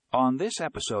On this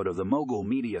episode of the Mogul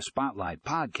Media Spotlight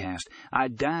podcast, I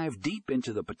dive deep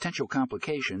into the potential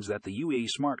complications that the UE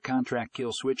smart contract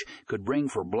kill switch could bring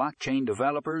for blockchain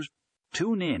developers.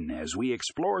 Tune in as we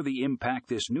explore the impact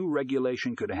this new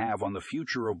regulation could have on the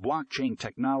future of blockchain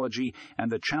technology and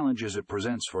the challenges it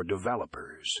presents for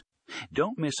developers.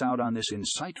 Don't miss out on this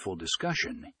insightful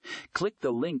discussion. Click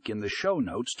the link in the show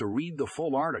notes to read the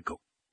full article.